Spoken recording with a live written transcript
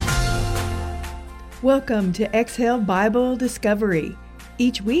Welcome to Exhale Bible Discovery.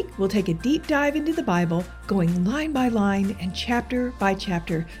 Each week, we'll take a deep dive into the Bible, going line by line and chapter by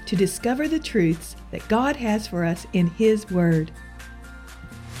chapter to discover the truths that God has for us in His Word.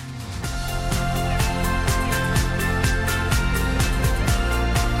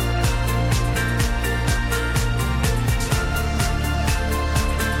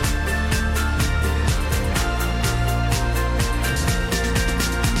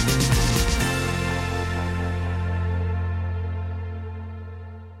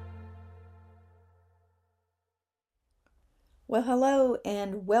 Well, hello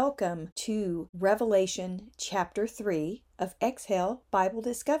and welcome to Revelation chapter 3 of Exhale Bible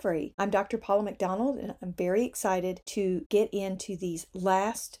Discovery. I'm Dr. Paula McDonald, and I'm very excited to get into these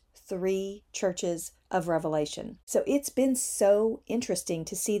last 3 churches of Revelation. So it's been so interesting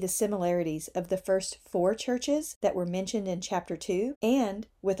to see the similarities of the first 4 churches that were mentioned in chapter 2 and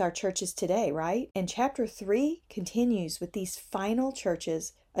with our churches today, right? And chapter 3 continues with these final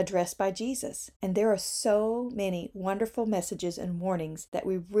churches addressed by Jesus. And there are so many wonderful messages and warnings that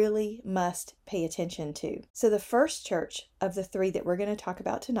we really must pay attention to. So the first church of the 3 that we're going to talk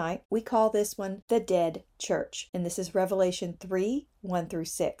about tonight, we call this one the Dead Church. And this is Revelation 3, 1 through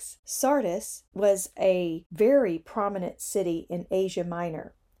 6. Sardis was a very prominent city in Asia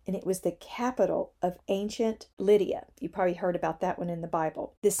Minor, and it was the capital of ancient Lydia. You probably heard about that one in the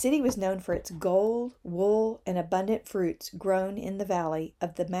Bible. The city was known for its gold, wool, and abundant fruits grown in the valley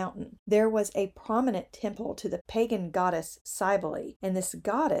of the mountain. There was a prominent temple to the pagan goddess Cybele, and this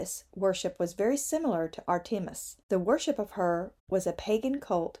goddess worship was very similar to Artemis. The worship of her was a pagan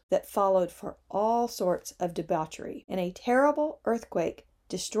cult that followed for all sorts of debauchery, and a terrible earthquake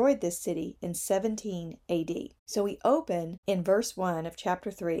destroyed this city in 17 AD. So we open in verse 1 of chapter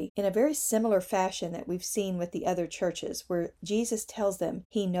 3 in a very similar fashion that we've seen with the other churches, where Jesus tells them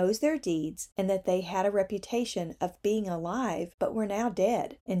He knows their deeds and that they had a reputation of being alive but were now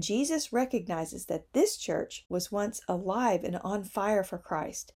dead. And Jesus recognizes that this church was once alive and on fire for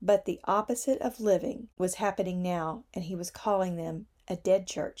Christ, but the opposite of living was happening now, and He was calling them a dead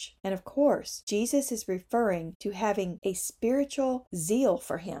church. And of course, Jesus is referring to having a spiritual zeal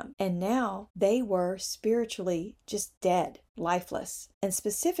for Him. And now they were spiritually just dead, lifeless. And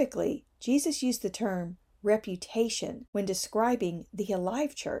specifically, Jesus used the term reputation when describing the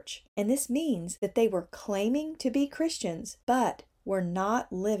alive church. And this means that they were claiming to be Christians, but were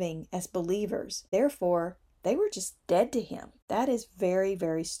not living as believers. Therefore, they were just dead to Him. That is very,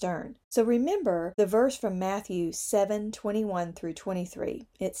 very stern. So remember the verse from Matthew 7:21 through 23.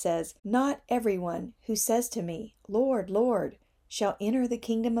 It says, "Not everyone who says to me, 'Lord, Lord,' shall enter the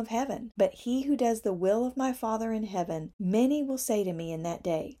kingdom of heaven, but he who does the will of my Father in heaven. Many will say to me in that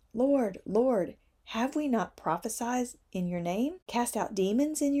day, 'Lord, Lord, have we not prophesied in your name, cast out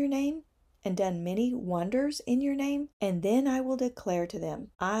demons in your name, and done many wonders in your name?' And then I will declare to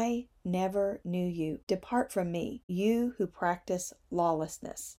them, I never knew you. Depart from me, you who practice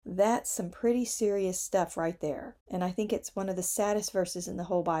lawlessness." That's some pretty serious stuff right there. And I think it's one of the saddest verses in the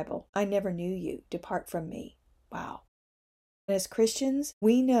whole Bible. I never knew you. Depart from me. Wow. As Christians,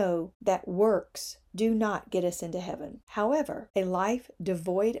 we know that works do not get us into heaven. However, a life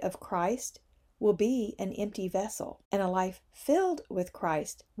devoid of Christ will be an empty vessel, and a life filled with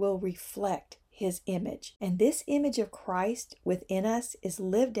Christ will reflect His image. And this image of Christ within us is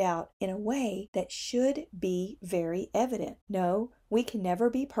lived out in a way that should be very evident. No, we can never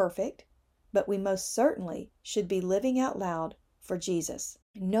be perfect, but we most certainly should be living out loud for Jesus.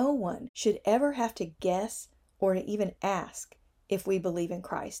 No one should ever have to guess or to even ask if we believe in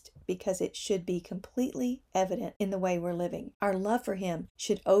Christ, because it should be completely evident in the way we're living. Our love for Him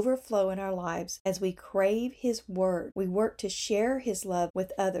should overflow in our lives as we crave His Word. We work to share His love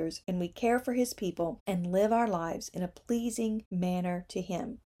with others, and we care for His people and live our lives in a pleasing manner to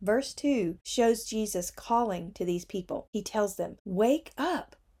Him. Verse 2 shows Jesus calling to these people. He tells them, "Wake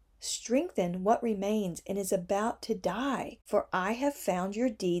up! Strengthen what remains and is about to die, for I have found your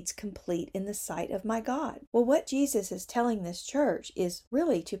deeds complete in the sight of my God." Well, what Jesus is telling this church is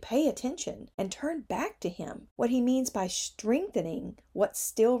really to pay attention and turn back to Him. What He means by strengthening what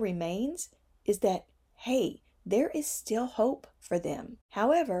still remains is that, hey, there is still hope for them.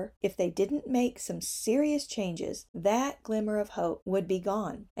 However, if they didn't make some serious changes, that glimmer of hope would be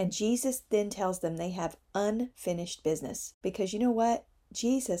gone. And Jesus then tells them they have unfinished business. Because you know what?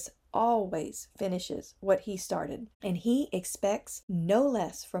 Jesus always finishes what He started, and He expects no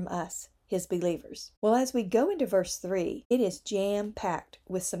less from us, His believers. Well, as we go into verse 3, it is jam-packed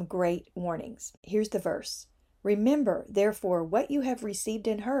with some great warnings. Here's the verse. "Remember, therefore, what you have received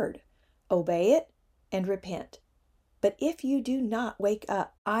and heard. Obey it and repent. But if you do not wake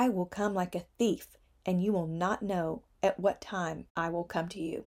up, I will come like a thief, and you will not know at what time I will come to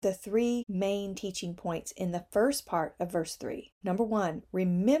you. The three main teaching points in the first part of verse 3. Number 1,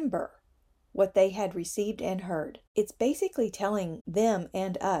 remember what they had received and heard. It's basically telling them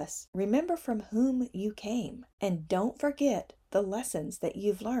and us, remember from whom you came, and don't forget the lessons that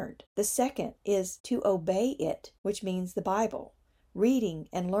you've learned. The second is to obey it, which means the Bible. Reading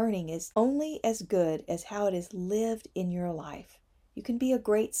and learning is only as good as how it is lived in your life. You can be a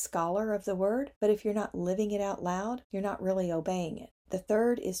great scholar of the word, but if you're not living it out loud, you're not really obeying it. The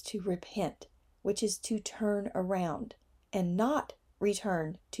third is to repent, which is to turn around and not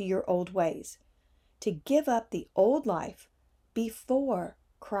return to your old ways, to give up the old life before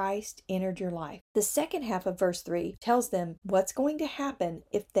Christ entered your life. The second half of verse 3 tells them what's going to happen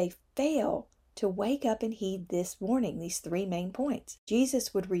if they fail to wake up and heed this warning, these three main points.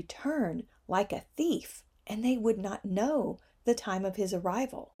 Jesus would return like a thief, and they would not know the time of his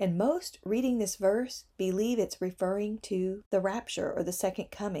arrival. And most reading this verse believe it's referring to the rapture or the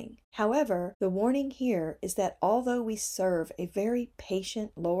second coming. However, the warning here is that although we serve a very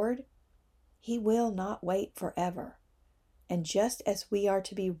patient Lord, he will not wait forever. And just as we are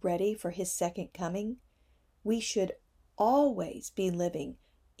to be ready for his second coming, we should always be living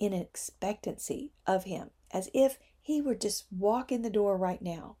in expectancy of him, as if he were just walk in the door right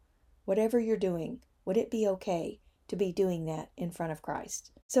now. Whatever you're doing, would it be okay to be doing that in front of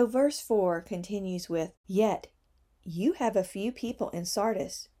Christ? So verse 4 continues with, yet you have a few people in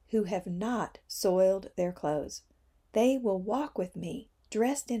Sardis who have not soiled their clothes. They will walk with me,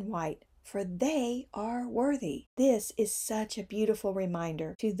 dressed in white, for they are worthy. This is such a beautiful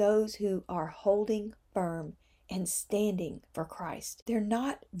reminder to those who are holding firm and standing for Christ. They're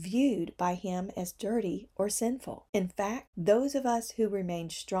not viewed by him as dirty or sinful. In fact, those of us who remain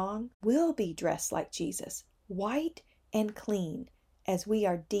strong will be dressed like Jesus, white and clean, as we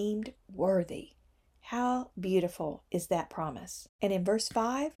are deemed worthy. How beautiful is that promise? And in verse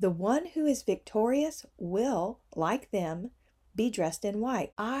 5, the one who is victorious will, like them, be dressed in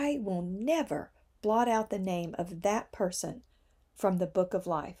white. I will never blot out the name of that person from the book of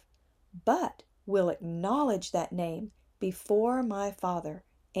life, but will acknowledge that name before my Father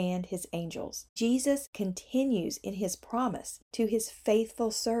and his angels. Jesus continues in his promise to his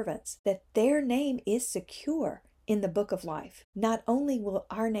faithful servants that their name is secure in the book of life. Not only will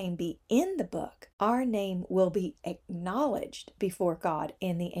our name be in the book, our name will be acknowledged before God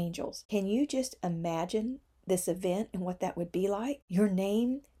and the angels. Can you just imagine this event and what that would be like? Your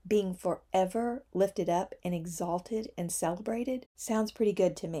name being forever lifted up and exalted and celebrated? Sounds pretty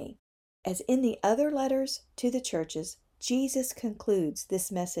good to me. As in the other letters to the churches, Jesus concludes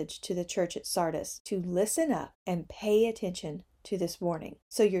this message to the church at Sardis to listen up and pay attention to this warning.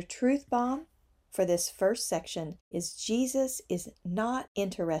 So your truth bomb for this first section is Jesus is not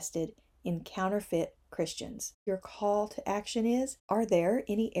interested in counterfeit Christians. Your call to action is, are there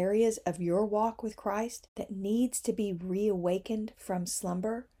any areas of your walk with Christ that needs to be reawakened from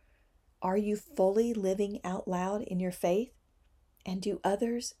slumber? Are you fully living out loud in your faith? And do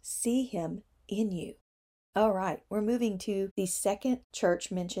others see him in you? All right, we're moving to the second church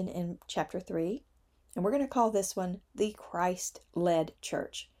mentioned in chapter 3, and we're going to call this one the Christ-led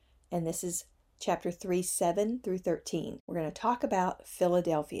church. And this is chapter 3, 7 through 13. We're going to talk about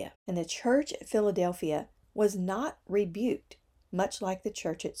Philadelphia. And the church at Philadelphia was not rebuked, much like the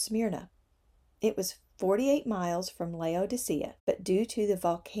church at Smyrna. It was 48 miles from Laodicea, but due to the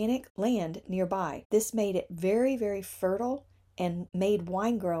volcanic land nearby, this made it very, very fertile and made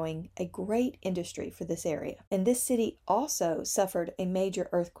wine growing a great industry for this area. And this city also suffered a major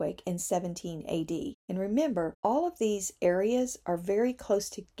earthquake in 17 AD. And remember, all of these areas are very close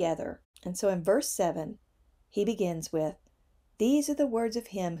together. And so in verse 7, he begins with, these are the words of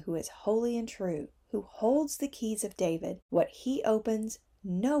him who is holy and true, who holds the keys of David. What he opens,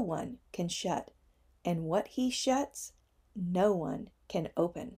 no one can shut. And what he shuts, no one can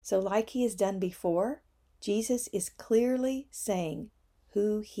open. So like he has done before, Jesus is clearly saying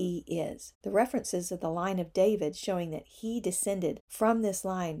who he is. The references of the line of David showing that he descended from this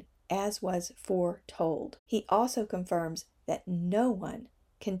line as was foretold. He also confirms that no one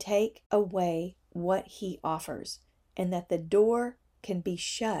can take away what he offers and that the door can be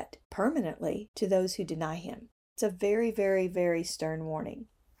shut permanently to those who deny him. It's a very, very, very stern warning,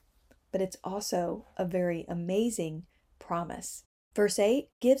 but it's also a very amazing promise. Verse 8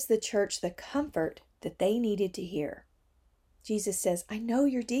 gives the church the comfort that they needed to hear. Jesus says, I know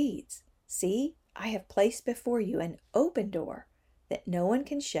your deeds. See, I have placed before you an open door that no one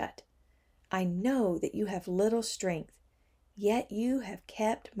can shut. I know that you have little strength, yet you have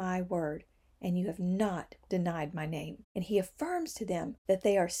kept my word and you have not denied my name. And he affirms to them that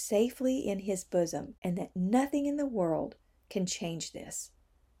they are safely in his bosom and that nothing in the world can change this.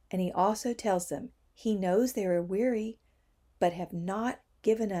 And he also tells them he knows they are weary, but have not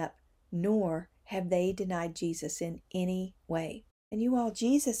given up, nor have they denied Jesus in any way. And you all,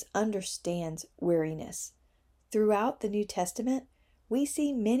 Jesus understands weariness. Throughout the New Testament, we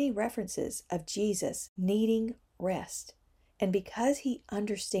see many references of Jesus needing rest. And because he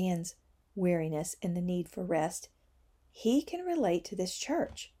understands weariness and the need for rest, he can relate to this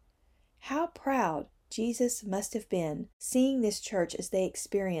church. How proud Jesus must have been seeing this church as they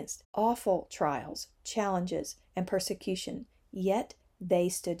experienced awful trials, challenges, and persecution, yet they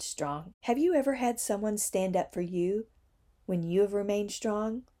stood strong. Have you ever had someone stand up for you when you have remained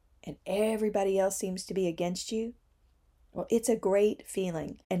strong and everybody else seems to be against you? Well, it's a great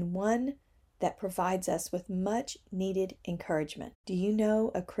feeling and one that provides us with much needed encouragement. Do you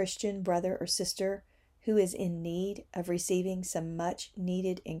know a Christian brother or sister who is in need of receiving some much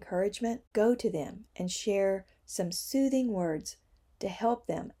needed encouragement? Go to them and share some soothing words to help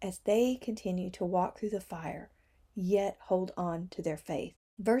them as they continue to walk through the fire, yet hold on to their faith.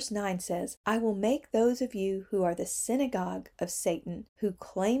 Verse 9 says, I will make those of you who are the synagogue of Satan, who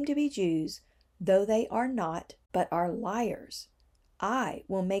claim to be Jews, though they are not, but are liars. I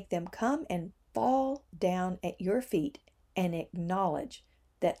will make them come and fall down at your feet and acknowledge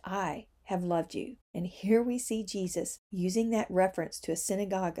that I have loved you. And here we see Jesus using that reference to a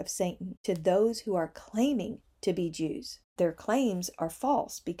synagogue of Satan to those who are claiming to be Jews. Their claims are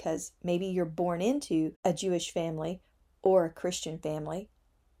false because maybe you're born into a Jewish family or a Christian family,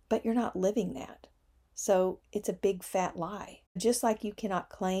 but you're not living that. So it's a big fat lie. Just like you cannot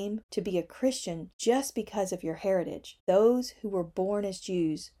claim to be a Christian just because of your heritage, those who were born as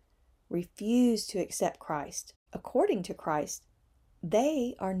Jews refuse to accept Christ. According to Christ,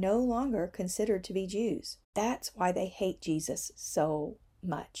 they are no longer considered to be Jews. That's why they hate Jesus so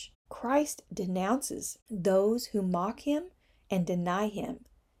much. Christ denounces those who mock him and deny him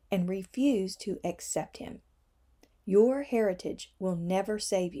and refuse to accept him. Your heritage will never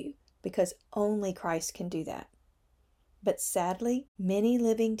save you because only Christ can do that. But sadly, many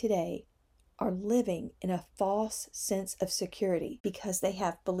living today are living in a false sense of security because they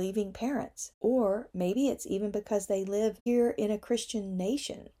have believing parents, or maybe it's even because they live here in a Christian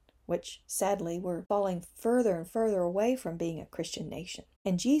nation, which sadly we're falling further and further away from being a Christian nation.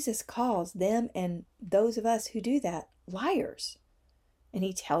 And Jesus calls them and those of us who do that liars. And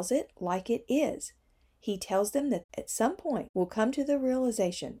he tells it like it is. He tells them that at some point will come to the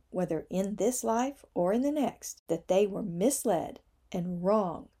realization, whether in this life or in the next, that they were misled and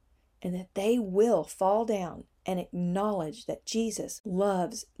wrong, and that they will fall down and acknowledge that Jesus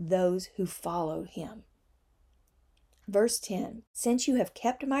loves those who follow him. Verse 10, since you have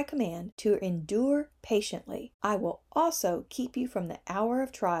kept my command to endure patiently, I will also keep you from the hour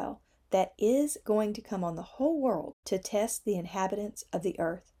of trial that is going to come on the whole world to test the inhabitants of the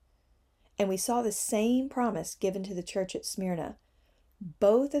earth. And we saw the same promise given to the church at Smyrna.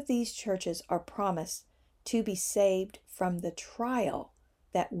 Both of these churches are promised to be saved from the trial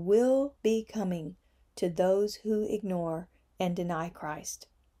that will be coming to those who ignore and deny Christ.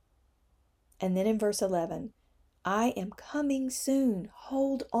 And then in verse 11, I am coming soon.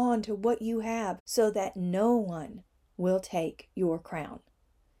 Hold on to what you have so that no one will take your crown.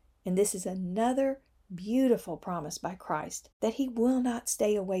 And this is another beautiful promise by Christ that he will not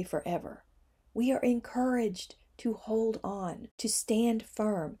stay away forever. We are encouraged to hold on, to stand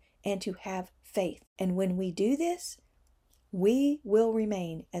firm, and to have faith. And when we do this, we will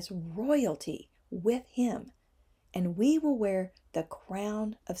remain as royalty with him, and we will wear the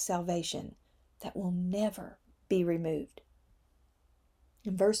crown of salvation that will never be removed.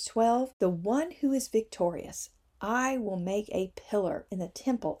 In verse 12, the one who is victorious, I will make a pillar in the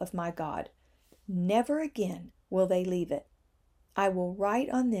temple of my God. Never again will they leave it. I will write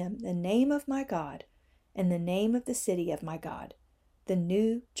on them the name of my God and the name of the city of my God, the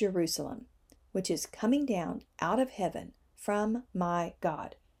new Jerusalem, which is coming down out of heaven from my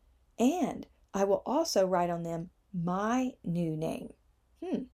God. And I will also write on them my new name.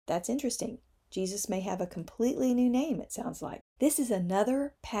 That's interesting. Jesus may have a completely new name, it sounds like. This is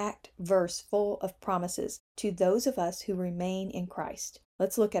another packed verse full of promises to those of us who remain in Christ.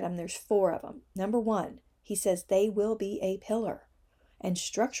 Let's look at them. There's 4 of them. Number 1, he says they will be a pillar. And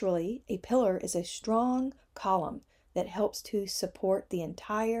structurally, a pillar is a strong column that helps to support the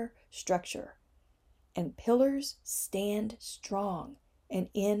entire structure. And pillars stand strong and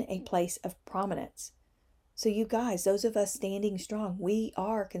in a place of prominence. So you guys, those of us standing strong, we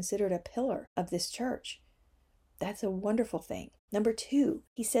are considered a pillar of this church. That's a wonderful thing. Number 2,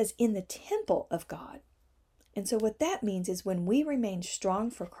 he says in the temple of God. And so what that means is when we remain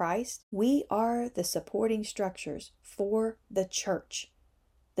strong for Christ, we are the supporting structures for the church,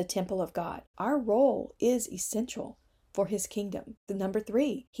 the temple of God. Our role is essential for his kingdom. The number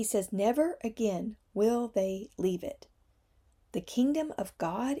 3, he says, never again will they leave it. The kingdom of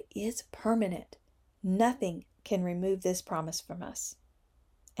God is permanent. Nothing can remove this promise from us.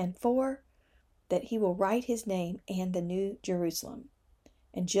 And 4, that he will write his name and the new Jerusalem.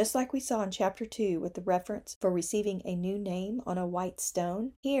 And just like we saw in chapter 2 with the reference for receiving a new name on a white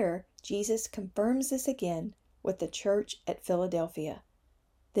stone, here Jesus confirms this again with the church at Philadelphia.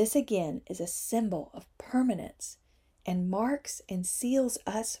 This again is a symbol of permanence and marks and seals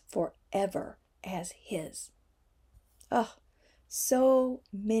us forever as his. Oh, so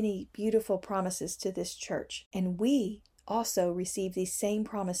many beautiful promises to this church, and we also receive these same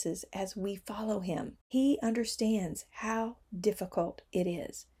promises as we follow him. He understands how difficult it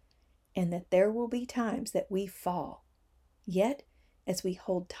is, and that there will be times that we fall. Yet, as we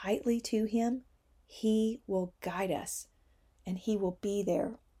hold tightly to him, he will guide us, and he will be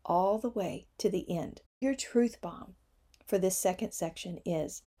there all the way to the end. Your truth bomb for this second section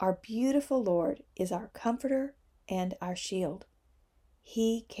is, our beautiful Lord is our comforter and our shield.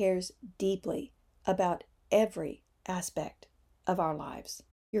 He cares deeply about every aspect of our lives.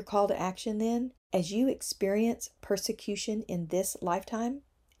 Your call to action then, as you experience persecution in this lifetime,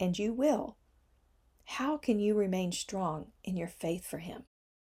 and you will, how can you remain strong in your faith for him?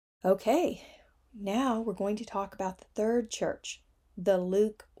 Okay, now we're going to talk about the third church, the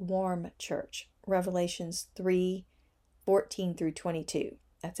lukewarm church, Revelations 3:14 through 22.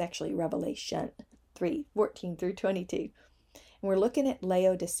 That's actually Revelation 3:14 through 22. And we're looking at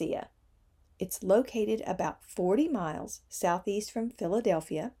Laodicea. It's located about 40 miles southeast from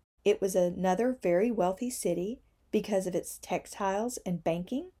Philadelphia. It was another very wealthy city because of its textiles and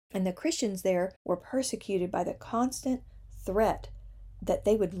banking, and the Christians there were persecuted by the constant threat that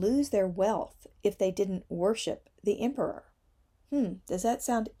they would lose their wealth if they didn't worship the emperor. Does that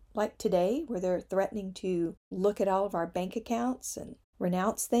sound like today, where they're threatening to look at all of our bank accounts and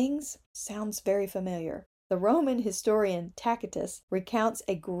renounce things? Sounds very familiar. The Roman historian Tacitus recounts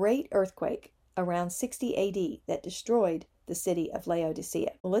a great earthquake around 60 AD that destroyed the city of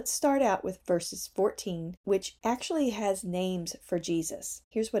Laodicea. Well, let's start out with verses 14, which actually has names for Jesus.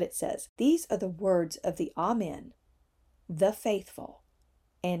 Here's what it says. These are the words of the Amen, the faithful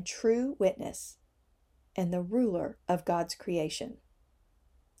and true witness, and the ruler of God's creation.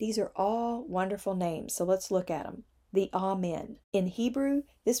 These are all wonderful names, so let's look at them. The Amen. In Hebrew,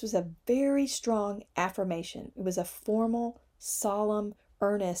 this was a very strong affirmation. It was a formal, solemn,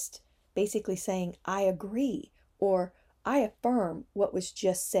 earnest, basically saying, I agree, or I affirm what was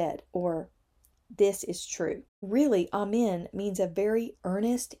just said, or this is true. Really, Amen means a very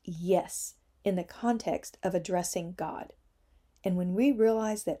earnest yes in the context of addressing God. And when we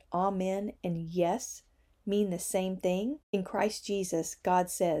realize that Amen and yes mean the same thing, in Christ Jesus, God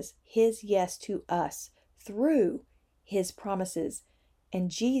says his yes to us through his promises, and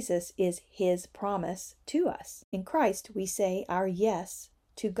Jesus is his promise to us. In Christ, we say our yes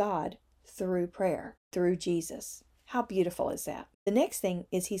to God through prayer, through Jesus. How beautiful is that? The next thing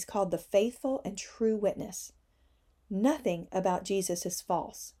is he's called the faithful and true witness. Nothing about Jesus is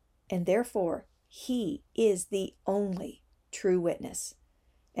false, and therefore he is the only true witness.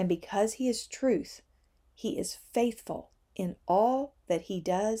 And because he is truth, he is faithful in all that he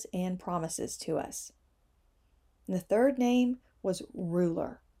does and promises to us. And the third name was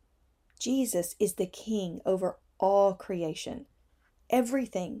ruler. Jesus is the king over all creation.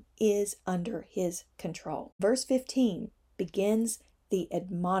 Everything is under his control. Verse 15 begins the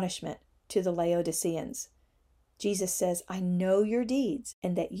admonishment to the Laodiceans. Jesus says, I know your deeds,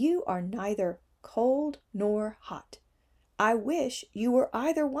 and that you are neither cold nor hot. I wish you were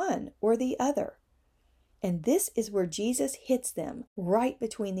either one or the other. And this is where Jesus hits them right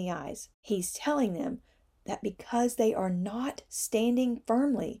between the eyes. He's telling them that because they are not standing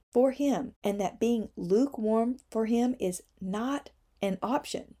firmly for him, and that being lukewarm for him is not an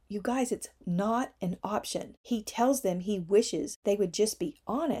option. You guys, it's not an option. He tells them he wishes they would just be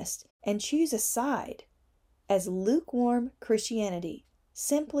honest and choose a side, as lukewarm Christianity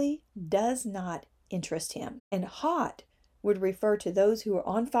simply does not interest him. And hot would refer to those who are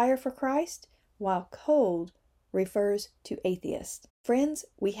on fire for Christ, while cold refers to atheists. Friends,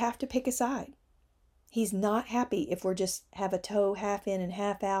 we have to pick a side. He's not happy if we're just have a toe half in and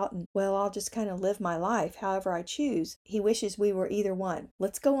half out and, well, I'll just kind of live my life however I choose. He wishes we were either one.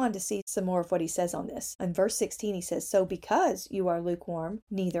 Let's go on to see some more of what he says on this. In verse 16, he says, "So because you are lukewarm,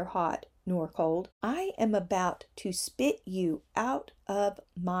 neither hot nor cold, I am about to spit you out of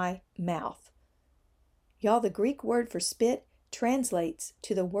my mouth." Y'all, the Greek word for spit translates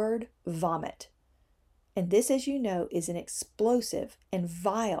to the word vomit. And this, as you know, is an explosive and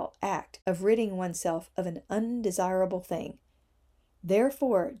vile act of ridding oneself of an undesirable thing.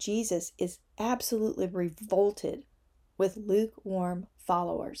 Therefore, Jesus is absolutely revolted with lukewarm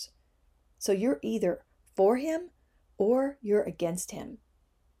followers. So you're either for him or you're against him.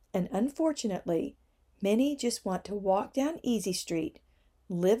 And unfortunately, many just want to walk down easy street,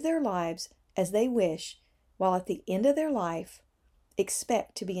 live their lives as they wish, while at the end of their life,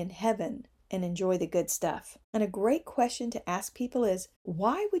 expect to be in heaven and enjoy the good stuff. And a great question to ask people is,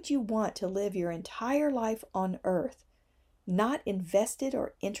 why would you want to live your entire life on earth not invested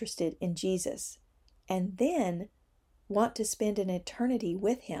or interested in Jesus, and then want to spend an eternity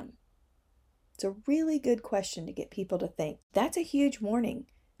with him? It's a really good question to get people to think. That's a huge warning.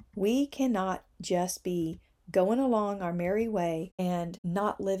 We cannot just be going along our merry way and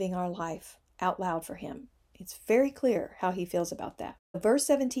not living our life out loud for him. It's very clear how he feels about that. Verse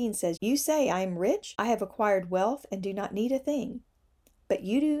 17 says, "You say, I am rich, I have acquired wealth, and do not need a thing. But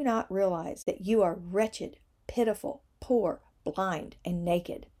you do not realize that you are wretched, pitiful, poor, blind, and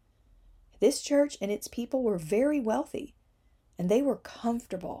naked." This church and its people were very wealthy, and they were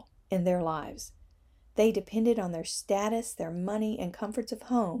comfortable in their lives. They depended on their status, their money, and comforts of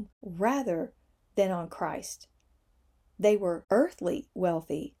home rather than on Christ. They were earthly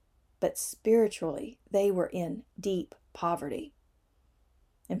wealthy, but spiritually they were in deep poverty.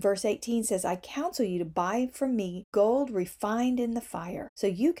 And verse 18 says, "I counsel you to buy from me gold refined in the fire, so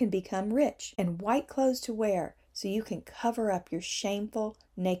you can become rich, and white clothes to wear, so you can cover up your shameful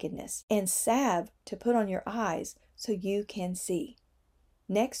nakedness, and salve to put on your eyes, so you can see."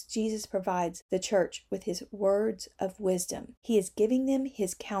 Next, Jesus provides the church with his words of wisdom. He is giving them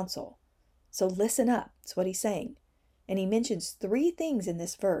his counsel. So listen up. That's what he's saying. And he mentions 3 things in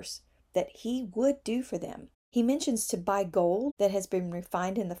this verse that he would do for them. He mentions to buy gold that has been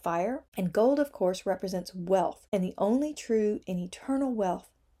refined in the fire. And gold, of course, represents wealth. And the only true and eternal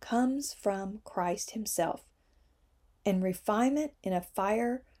wealth comes from Christ himself. And refinement in a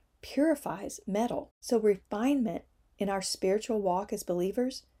fire purifies metal. So refinement in our spiritual walk as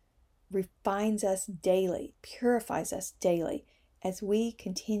believers refines us daily, purifies us daily as we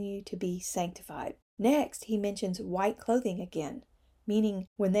continue to be sanctified. Next, he mentions white clothing again, meaning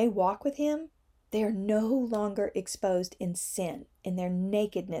when they walk with him, they are no longer exposed in sin, in their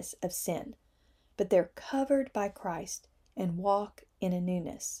nakedness of sin, but they're covered by Christ and walk in a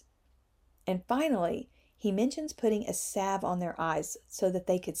newness. And finally, he mentions putting a salve on their eyes so that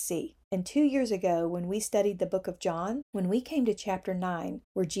they could see. And 2 years ago, when we studied the book of John, when we came to chapter 9,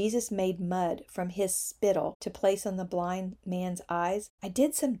 where Jesus made mud from his spittle to place on the blind man's eyes, I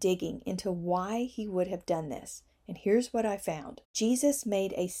did some digging into why he would have done this. And here's what I found. Jesus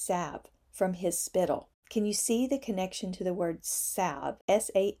made a salve from his spittle. Can you see the connection to the word salve,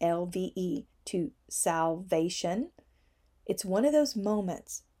 S-A-L-V-E, to salvation? It's one of those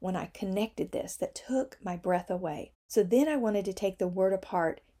moments when I connected this that took my breath away. So then I wanted to take the word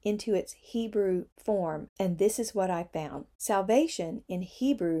apart into its Hebrew form, and this is what I found. Salvation in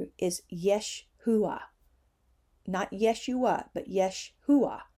Hebrew is Yeshua. Not Yeshua, but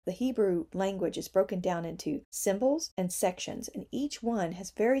Yeshua. The Hebrew language is broken down into symbols and sections, and each one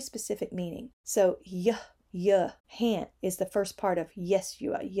has very specific meaning. So hand is the first part of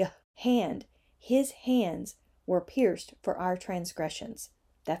Yeshua. Hand. His hands were pierced for our transgressions.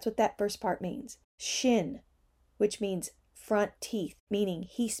 That's what that first part means. Shin, which means front teeth, meaning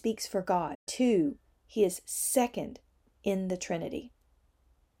he speaks for God. 2, he is second in the Trinity.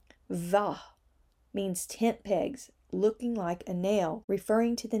 Va means tent pegs, looking like a nail,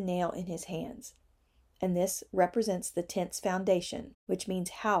 referring to the nail in his hands. And this represents the tent's foundation, which means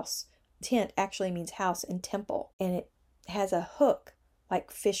house. Tent actually means house and temple, and it has a hook like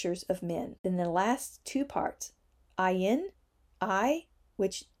fishers of men. Then the last 2 parts, ayin, I,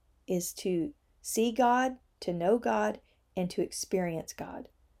 which is to see God, to know God, and to experience God.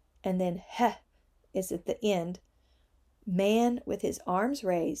 And then heh is at the end, man with his arms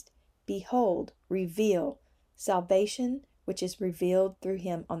raised, behold, reveal, salvation, which is revealed through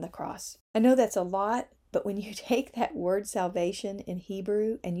him on the cross. I know that's a lot, but when you take that word salvation in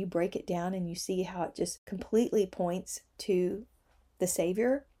Hebrew and you break it down and you see how it just completely points to the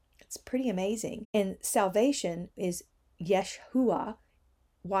Savior, it's pretty amazing. And salvation is Yeshua,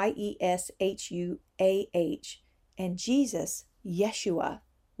 Yeshuah, and Jesus, Yeshua,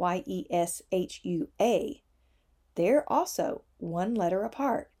 Yeshua. They're also one letter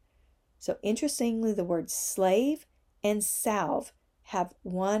apart. So interestingly, the words slave and salve have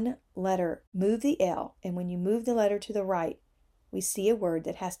one letter. Move the L, and when you move the letter to the right, we see a word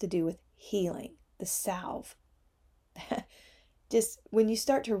that has to do with healing, the salve. Just when you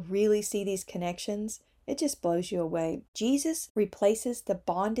start to really see these connections, it just blows you away. Jesus replaces the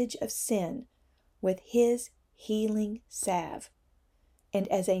bondage of sin with his healing salve. And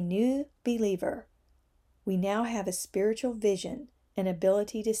as a new believer, we now have a spiritual vision and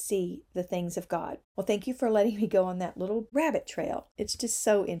ability to see the things of God. Well, thank you for letting me go on that little rabbit trail. It's just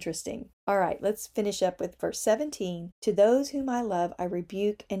so interesting. All right, let's finish up with verse 17. To those whom I love, I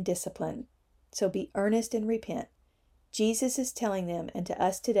rebuke and discipline. So be earnest and repent. Jesus is telling them and to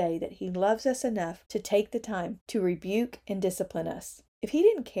us today that he loves us enough to take the time to rebuke and discipline us. If he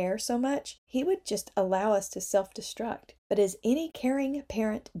didn't care so much, he would just allow us to self-destruct. But as any caring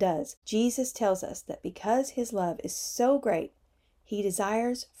parent does, Jesus tells us that because his love is so great, he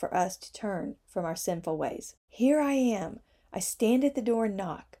desires for us to turn from our sinful ways. Here I am. I stand at the door and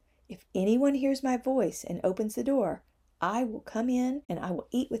knock. If anyone hears my voice and opens the door, I will come in and I will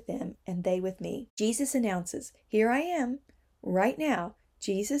eat with them and they with me. Jesus announces, here I am. Right now,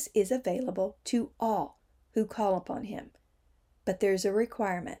 Jesus is available to all who call upon him. But there's a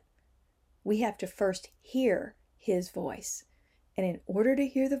requirement. We have to first hear his voice. And in order to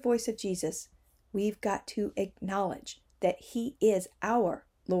hear the voice of Jesus, we've got to acknowledge that he is our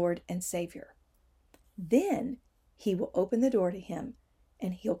Lord and Savior. Then he will open the door to him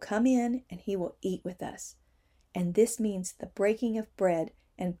and he'll come in and he will eat with us. And this means the breaking of bread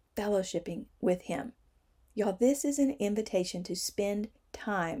and fellowshipping with him. Y'all, this is an invitation to spend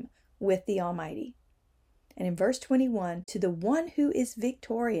time with the Almighty. And in verse 21, to the one who is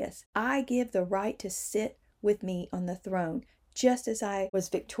victorious, I give the right to sit with me on the throne, just as I was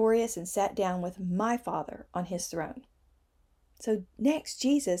victorious and sat down with my Father on his throne. So next,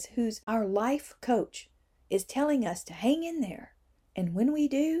 Jesus, who's our life coach, is telling us to hang in there. And when we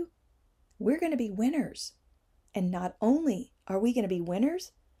do, we're going to be winners. And not only are we going to be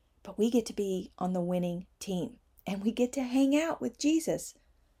winners, but we get to be on the winning team. And we get to hang out with Jesus.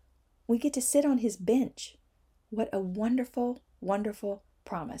 We get to sit on his bench. What a wonderful, wonderful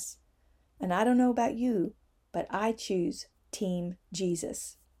promise. And I don't know about you, but I choose Team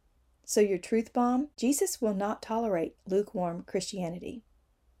Jesus. So your truth bomb, Jesus will not tolerate lukewarm Christianity.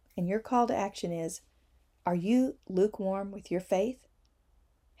 And your call to action is, are you lukewarm with your faith?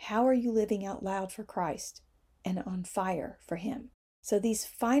 How are you living out loud for Christ and on fire for him? So these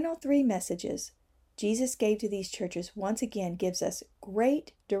final 3 messages Jesus gave to these churches once again gives us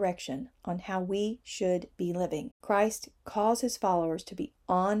great direction on how we should be living. Christ calls his followers to be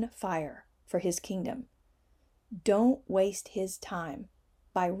on fire for his kingdom. Don't waste his time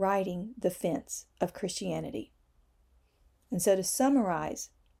by riding the fence of Christianity. And so to summarize,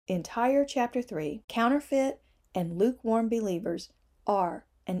 entire chapter 3, counterfeit and lukewarm believers are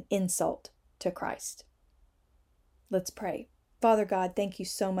an insult to Christ. Let's pray. Father God, thank you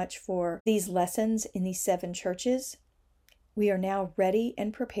so much for these lessons in these 7 churches. We are now ready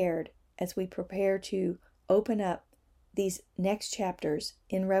and prepared as we prepare to open up these next chapters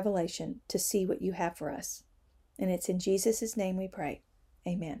in Revelation to see what you have for us. And it's in Jesus' name we pray.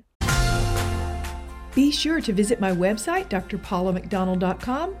 Amen. Be sure to visit my website,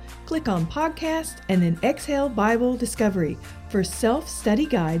 drpaulamcdonald.com, click on podcast, and then Exhale Bible Discovery for self-study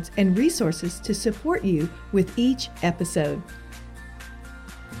guides and resources to support you with each episode.